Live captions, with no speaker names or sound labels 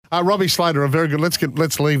Robbie Slater, a very good.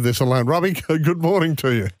 Let's leave this alone. Robbie, good morning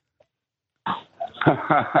to you.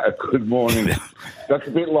 Good morning. That's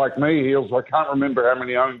a bit like me, Heels. I can't remember how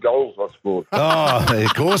many own goals I scored. Oh,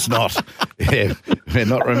 of course not. Yeah, we're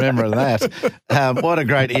not remembering that. What a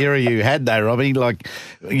great era you had, though, Robbie. Like,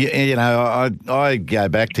 you know, I go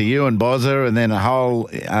back to you and Bozza, and then a whole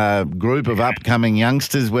group of upcoming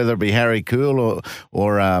youngsters, whether it be Harry Kuehl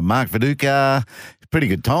or Mark Viduka. Pretty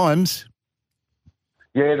good times.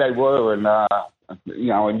 Yeah, they were, and you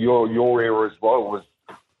know, and your era as well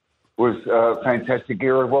was a fantastic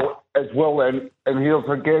era as well. And Heels,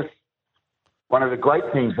 I guess one of the great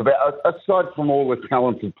things about, aside from all the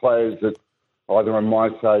talented players that either on my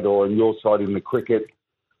side or on your side in the cricket,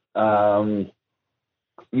 you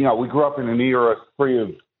know, we grew up in an era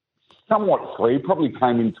somewhat free, probably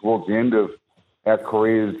came in towards the end of our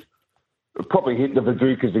careers, probably hit the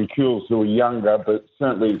Vidukas and Kuehls who were younger, but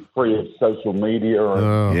certainly free of social media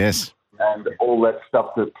Yes, and all that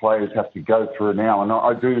stuff that players have to go through now. And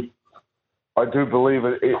I do believe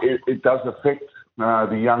it does affect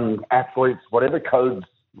the young athletes, whatever codes,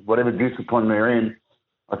 whatever discipline they're in.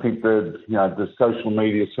 I think the social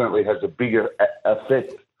media certainly has a bigger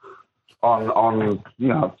effect on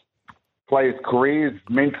players' careers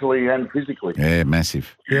mentally and physically. Yeah,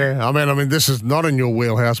 massive. Yeah, I mean, this is not in your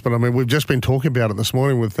wheelhouse, but I mean, we've just been talking about it this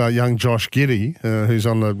morning with young Josh Giddey, who's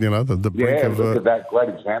on the brink of. Look at that great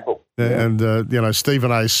example. And Stephen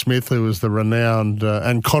A. Smith, who is the renowned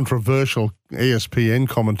and controversial ESPN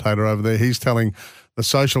commentator over there, he's telling the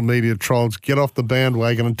social media trolls, get off the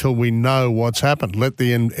bandwagon until we know what's happened. Let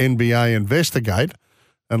the NBA investigate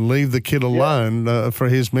and leave the kid alone for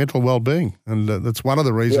his mental well-being. And that's one of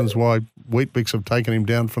the reasons why Weet-Bix have taken him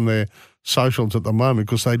down from their socials at the moment,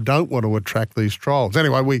 because they don't want to attract these trolls.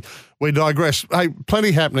 Anyway, we digress. Hey,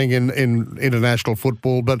 plenty happening in international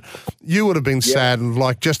football, but you would have been saddened,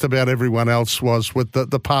 like just about everyone else was, with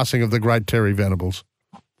the passing of the great Terry Venables.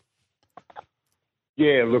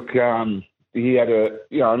 Yeah, look, he had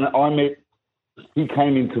he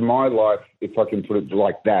came into my life, if I can put it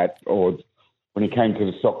like that, or when he came to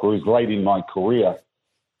the Socceroos late in my career.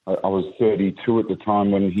 I was 32 at the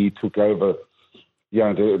time when he took over,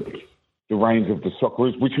 the reins of the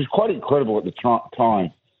Socceroos, which was quite incredible at the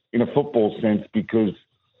time in a football sense, because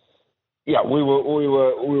we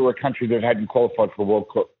were a country that hadn't qualified for a World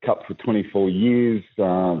Cup for 24 years.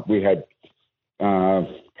 We had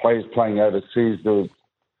players playing overseas. There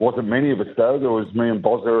wasn't many of us though. There was me and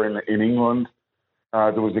Bozza in England.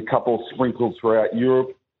 There was a couple sprinkled throughout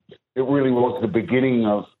Europe. It really was the beginning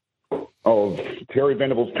of Terry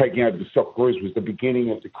Venables taking over the Socceroos, was the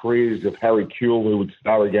beginning of the careers of Harry Kuehl, who would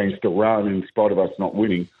star against Iran in spite of us not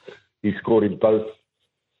winning. He scored in both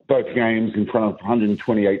games in front of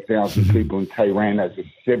 128,000 people in Tehran as a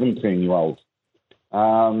 17-year-old.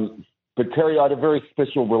 But Terry, I had a very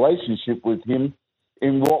special relationship with him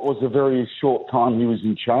in what was a very short time he was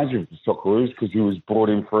in charge of the Socceroos, because he was brought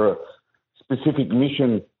in for a specific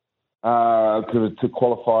mission to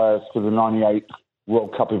qualify us for the 98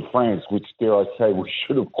 World Cup in France, which, dare I say, we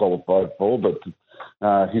should have qualified for, but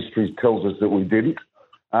history tells us that we didn't.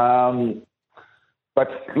 But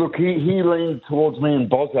look, he leaned towards me and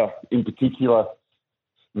Bozza in particular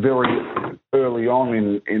very early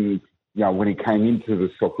on in when he came into the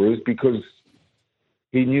Socceroos, because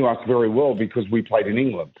he knew us very well because we played in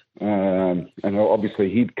England. And obviously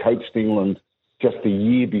he'd coached England just a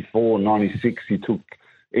year before, 96. He took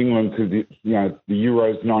England to the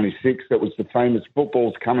Euros 96. That was the famous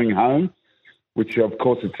football's coming home, which of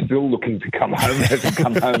course it's still looking to come home. It hasn't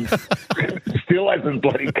come home. Still hasn't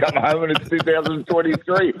bloody come home, and it's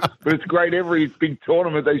 2023. But it's great. Every big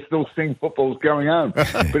tournament they still sing football's going home.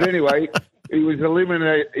 But anyway, he was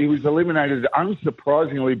eliminated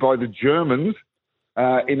unsurprisingly by the Germans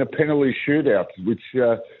in a penalty shootout, which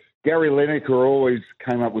Gary Lineker always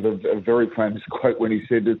came up with a very famous quote when he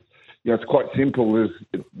said that, it's quite simple.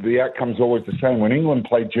 The outcome's always the same. When England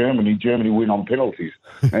played Germany win on penalties.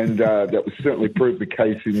 And that was certainly proved the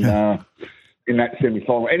case in that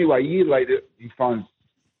semi-final. Anyway, a year later, he finds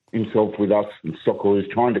himself with us in Socceroos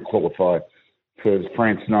trying to qualify for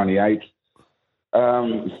France 98.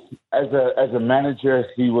 As a manager,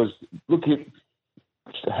 he was... Look,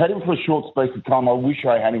 had him for a short space of time. I wish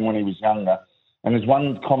I had him when he was younger. And there's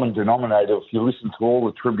one common denominator. If you listen to all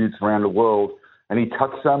the tributes around the world, and he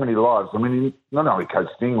touched so many lives. I mean, he not only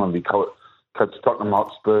coached England, he coached Tottenham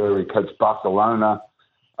Hotspur, he coached Barcelona,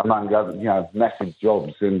 among other, massive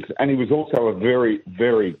jobs. And he was also a very,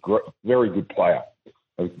 very, very good player.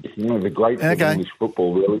 One of the greats of English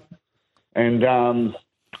football, really. And,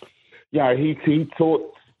 he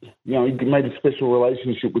thought, he made a special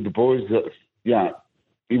relationship with the boys that,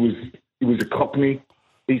 he was a Cockney,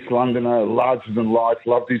 East Londoner, larger than life,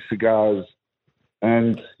 loved his cigars.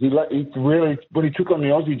 And he really, when he took on the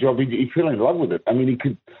Aussie job, he fell in love with it. I mean, he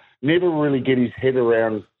could never really get his head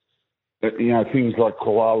around, things like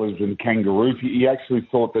koalas and kangaroos. He actually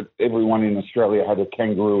thought that everyone in Australia had a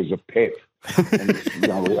kangaroo as a pet.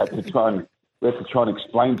 And, we had to try and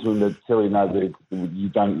explain to him that, Terry, no, that you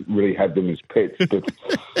don't really have them as pets. But,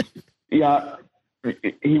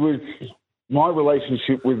 my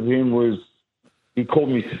relationship with him was, he called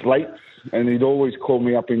me Slates, and he'd always call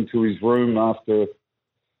me up into his room after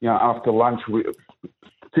lunch.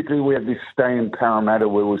 Particularly, we had this stay in Parramatta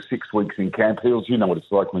where we were 6 weeks in Camp Hills. You know what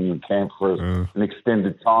it's like when you're in camp for an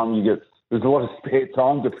extended time. There's a lot of spare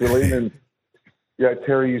time to fill in, and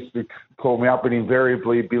Terry used to call me up, and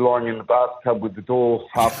invariably he'd be lying in the bathtub with the door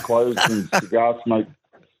half closed and cigar smoke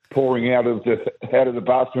pouring out of the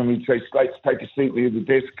bathroom. He'd say, "Slates, take a seat near the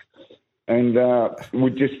desk," and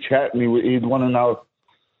we'd just chat, and he'd want to know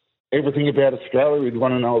everything about Australia. He'd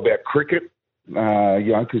want to know about cricket,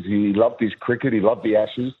 because he loved his cricket. He loved the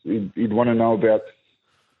Ashes. He'd want to know about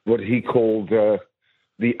what he called the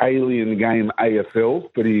alien game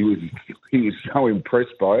AFL, but he was so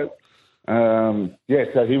impressed by it.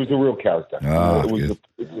 So he was a real character. It was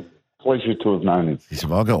a pleasure to have known him. He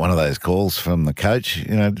said, I got one of those calls from the coach,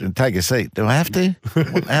 take a seat. Do I have to?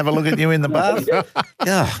 Have a look at you in the bath?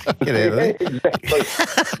 Yeah, get out of there.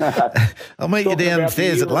 Exactly. I'll meet you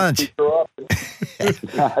downstairs at lunch.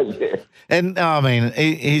 And,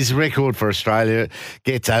 his record for Australia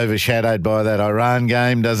gets overshadowed by that Iran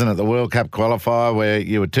game, doesn't it? The World Cup qualifier where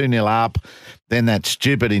you were 2-0 up. Then that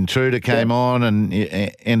stupid intruder came on and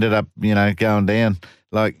ended up, going down.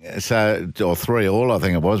 Or 3-3, I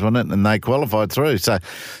think it was, wasn't it? And they qualified through. So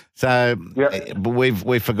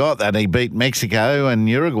we forgot that he beat Mexico and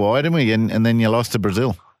Uruguay, didn't we? And then you lost to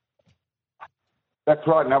Brazil. That's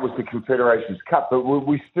right, and that was the Confederations Cup. But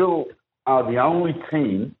we still are the only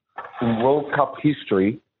team in World Cup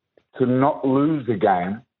history to not lose a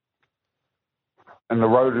game on the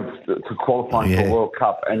road to qualifying for World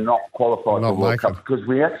Cup and not qualify for World Cup, because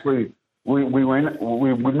we actually. We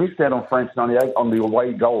missed out on France 98 on the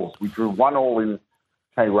away goals. We drew 1-1 in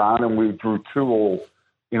Tehran and we drew 2-2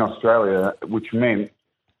 in Australia, which meant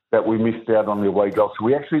that we missed out on the away goals. So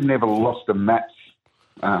we actually never lost a match,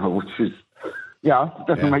 which is,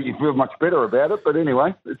 doesn't make you feel much better about it. But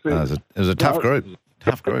anyway, it was a tough group.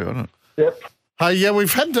 Tough group, wasn't it? Yep.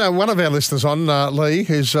 We've had one of our listeners on, Lee,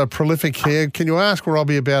 who's prolific here. Can you ask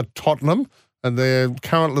Robbie about Tottenham and their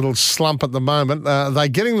current little slump at the moment? Are they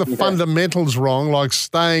getting the fundamentals wrong, like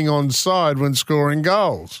staying on side when scoring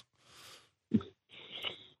goals?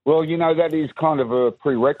 Well, that is kind of a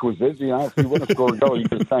prerequisite. If you want to score a goal, you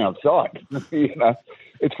can stay on side.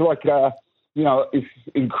 It's like, if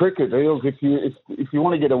in cricket, Eels, if you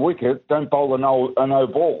want to get a wicket, don't bowl a no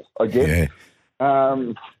ball again.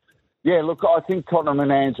 Look, I think Tottenham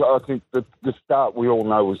and Ange, I think the start we all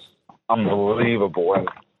know was unbelievable, and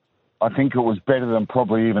I think it was better than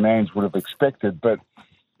probably even Ange would have expected. But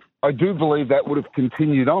I do believe that would have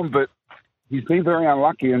continued on. But he's been very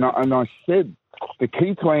unlucky. And I said the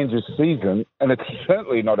key to Ange's season, and it's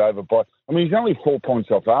certainly not over by... he's only 4 points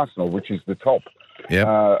off Arsenal, which is the top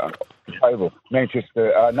table.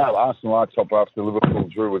 Arsenal are top after Liverpool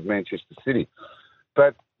drew with Manchester City.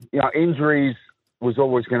 But, injuries was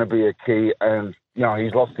always going to be a key. And,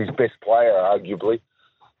 he's lost his best player, arguably.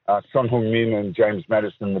 Son Heung-min and James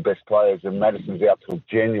Maddison, the best players, and Maddison's out till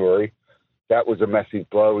January. That was a massive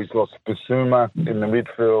blow. He's lost Basuma in the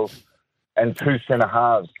midfield and 2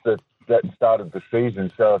 centre-halves that started the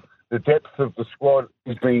season. So the depth of the squad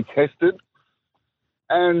is being tested.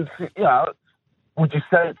 And, would you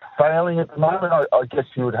say it's failing at the moment? I guess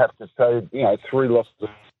you would have to say, 3 losses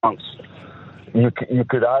months. You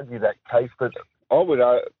could argue that case, but I would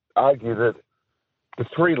argue that the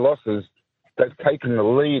 3 losses, they've taken the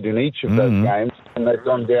lead in each of those games, and they've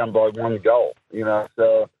gone down by 1 goal.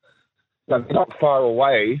 So they're not far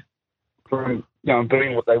away from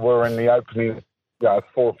being what they were in the opening 4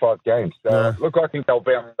 or 5 games. So look, I think they'll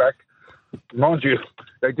bounce back. Mind you,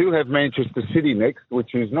 they do have Manchester City next,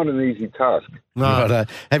 which is not an easy task. No. But,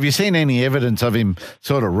 have you seen any evidence of him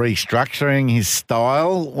sort of restructuring his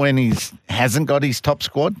style when he hasn't got his top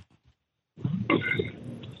squad?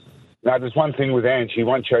 No, there's one thing with Ange, he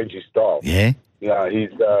won't change his style. Yeah? He's,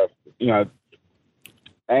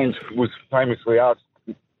 Ange was famously asked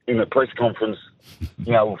in a press conference,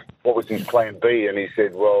 what was his plan B? And he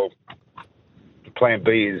said, well, the plan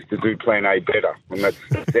B is to do plan A better. And that's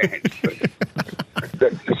Ange.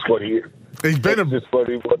 That's just what he is. He's been a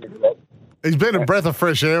breath of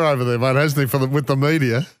fresh air over there, mate, hasn't he, with the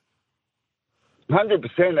media?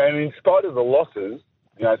 100%. And in spite of the losses,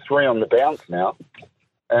 3 on the bounce now,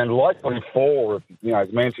 and likely 4 of,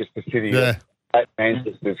 Manchester City at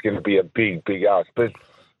Manchester is going to be a big, big ask. But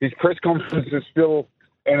his press conference is still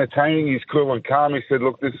entertaining. He's cool and calm. He said,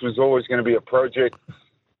 look, this was always going to be a project,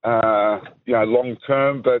 long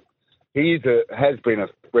term, but he has been a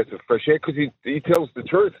breath of fresh air because he tells the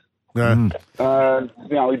truth. Yeah.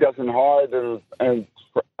 He doesn't hide and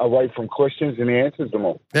away from questions, and he answers them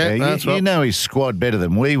all. Yeah, you know his squad better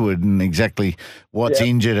than we would, and exactly what's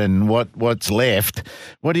injured and what's left.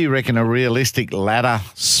 What do you reckon a realistic ladder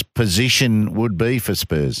position would be for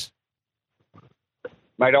Spurs?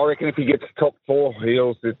 Mate, I reckon if he gets top 4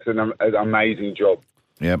 heels, it's an amazing job.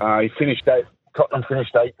 Yep. He finished 8th. Tottenham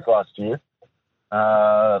finished 8th last year.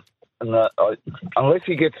 Unless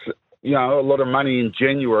he gets a lot of money in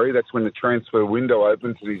January, that's when the transfer window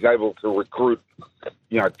opens, and he's able to recruit,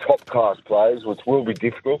 top-class players, which will be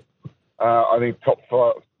difficult. I think top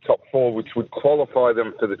 4, which would qualify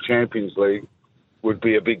them for the Champions League, would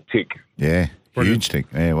be a big tick. Yeah, brilliant. Huge tick.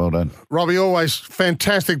 Yeah, well done. Robbie, always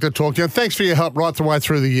fantastic to talk to you. Thanks for your help right the way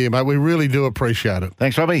through the year, mate. We really do appreciate it.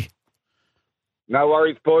 Thanks, Robbie. No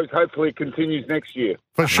worries, boys. Hopefully it continues next year.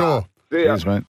 For sure. See ya. Cheers, mate.